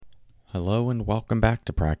Hello and welcome back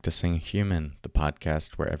to Practicing Human, the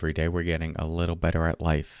podcast where every day we're getting a little better at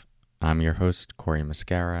life. I'm your host, Corey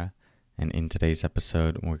Mascara, and in today's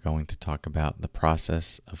episode, we're going to talk about the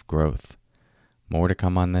process of growth. More to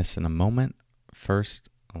come on this in a moment. First,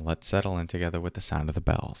 let's settle in together with the sound of the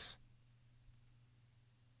bells.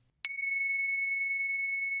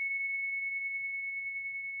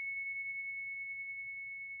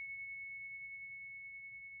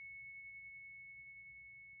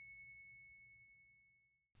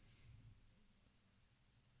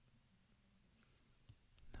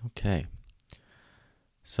 Okay,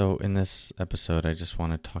 so in this episode, I just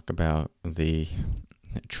want to talk about the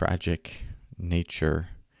tragic nature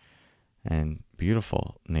and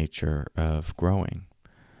beautiful nature of growing.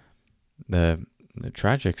 The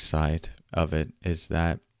tragic side of it is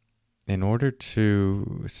that in order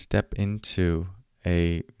to step into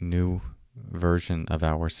a new version of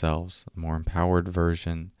ourselves, a more empowered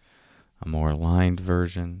version, a more aligned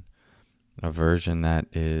version, a version that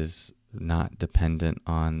is not dependent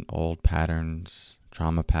on old patterns,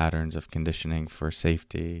 trauma patterns of conditioning for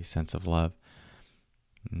safety, sense of love.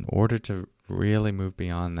 In order to really move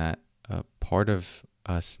beyond that, a part of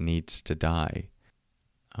us needs to die.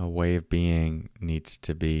 A way of being needs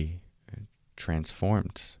to be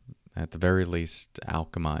transformed, at the very least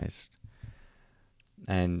alchemized.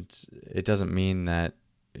 And it doesn't mean that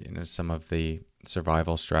some of the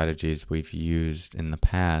survival strategies we've used in the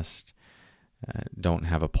past don't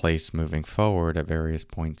have a place moving forward at various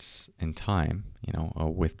points in time. A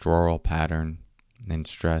withdrawal pattern in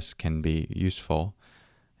stress can be useful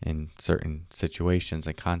in certain situations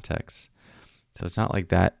and contexts. So it's not like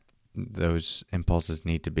that those impulses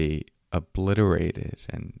need to be obliterated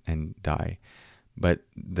and die, but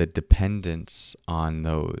the dependence on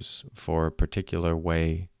those for a particular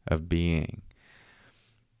way of being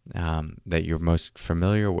that you're most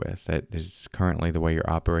familiar with, that is currently the way you're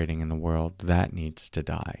operating in the world, that needs to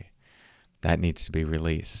die. That needs to be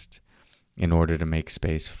released in order to make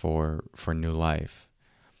space for new life.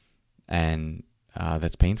 And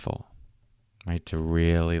that's painful, right? To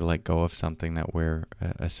really let go of something that we're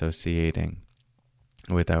associating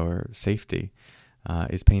with our safety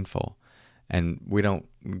is painful. And we don't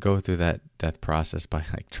go through that death process by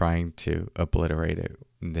trying to obliterate it.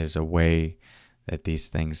 There's a way that these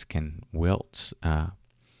things can wilt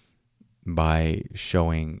by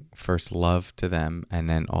showing first love to them, and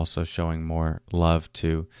then also showing more love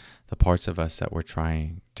to the parts of us that we're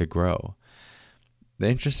trying to grow. The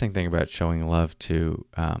interesting thing about showing love to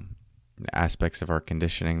aspects of our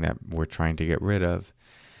conditioning that we're trying to get rid of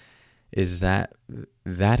is that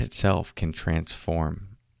itself can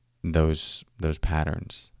transform those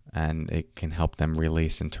patterns, and it can help them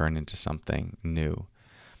release and turn into something new.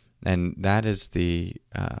 And that is the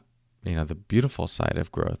beautiful side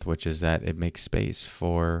of growth, which is that it makes space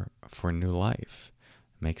for new life,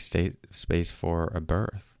 makes space for a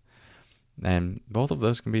birth. And both of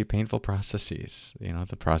those can be painful processes.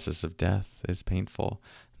 The process of death is painful,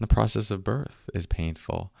 and the process of birth is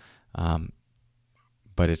painful,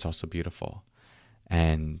 but it's also beautiful,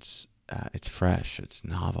 and it's fresh, it's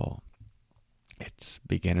novel, it's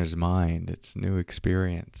beginner's mind, it's new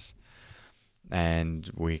experience. And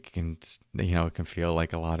we can, it can feel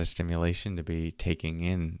like a lot of stimulation to be taking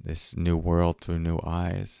in this new world through new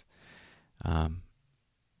eyes. But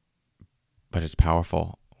it's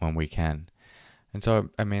powerful when we can. And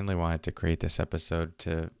so I mainly wanted to create this episode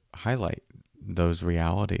to highlight those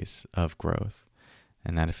realities of growth.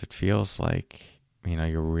 And that if it feels like,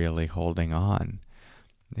 you're really holding on,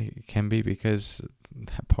 it can be because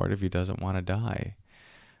that part of you doesn't want to die.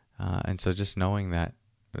 And so just knowing that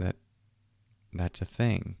that's a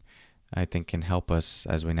thing, I think can help us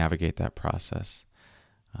as we navigate that process.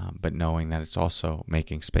 But knowing that it's also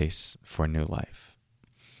making space for new life.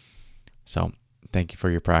 So thank you for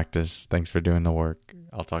your practice. Thanks for doing the work.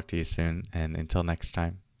 I'll talk to you soon. And until next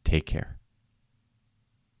time, take care.